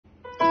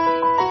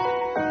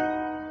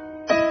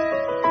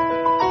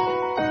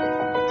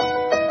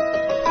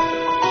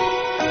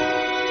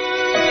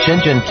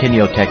Shenzhen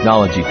Kinyo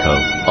Technology Co.,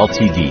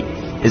 Ltd.,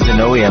 is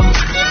an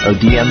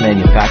ODM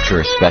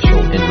manufacturer special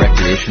in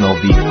recreational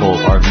vehicle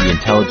RV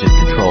intelligent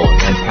control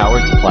and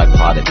power supply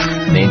products.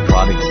 Main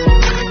products: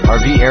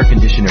 RV air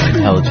conditioner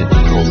intelligent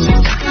control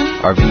system,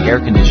 RV air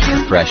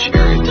conditioner fresh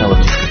air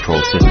intelligent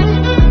control system,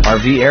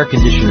 RV air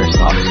conditioner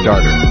soft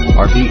starter,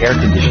 RV air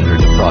conditioner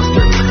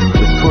defroster,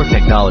 with core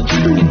technology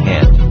in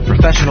hand.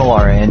 Professional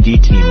R&D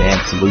team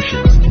and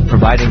solutions,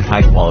 providing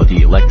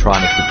high-quality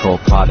electronic control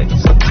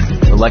products,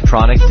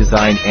 electronic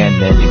design and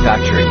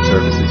manufacturing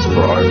services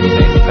for RV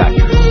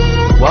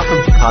manufacturers.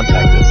 Welcome to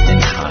contact us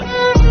anytime.